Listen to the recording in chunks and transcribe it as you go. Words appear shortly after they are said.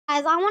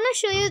Guys, I want to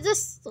show you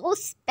this so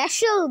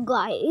special,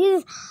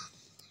 guys.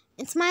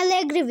 It's my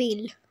leg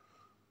reveal.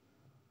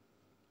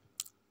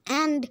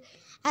 And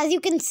as you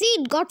can see,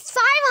 it got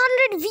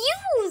 500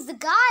 views,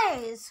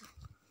 guys.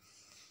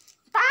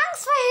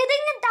 Thanks for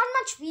hitting it that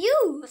much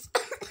views.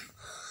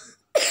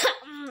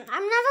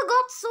 I've never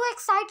got so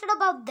excited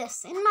about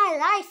this in my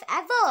life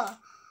ever.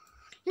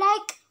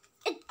 Like,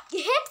 it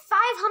hit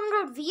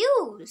 500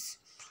 views.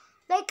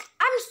 Like,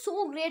 I'm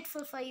so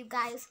grateful for you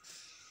guys.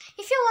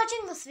 If you're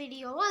watching this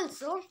video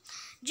also,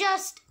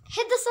 just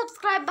hit the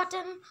subscribe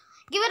button,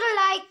 give it a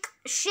like,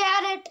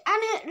 share it,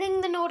 and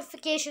ring the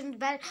notification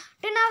bell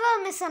to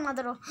never miss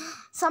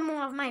some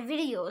more of my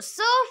videos.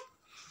 So,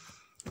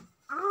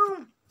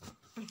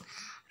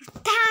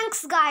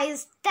 thanks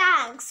guys,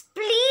 thanks.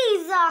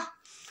 Please,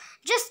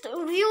 just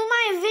view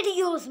my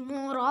videos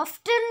more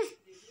often,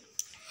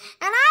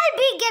 and I'll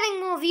be getting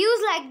more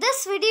views like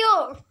this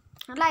video,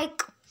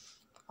 like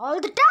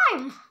all the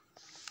time.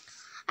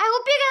 I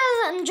hope you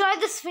guys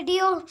enjoyed this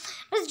video.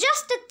 It's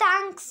just a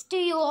thanks to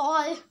you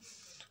all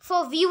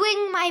for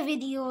viewing my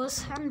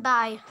videos, and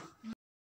bye.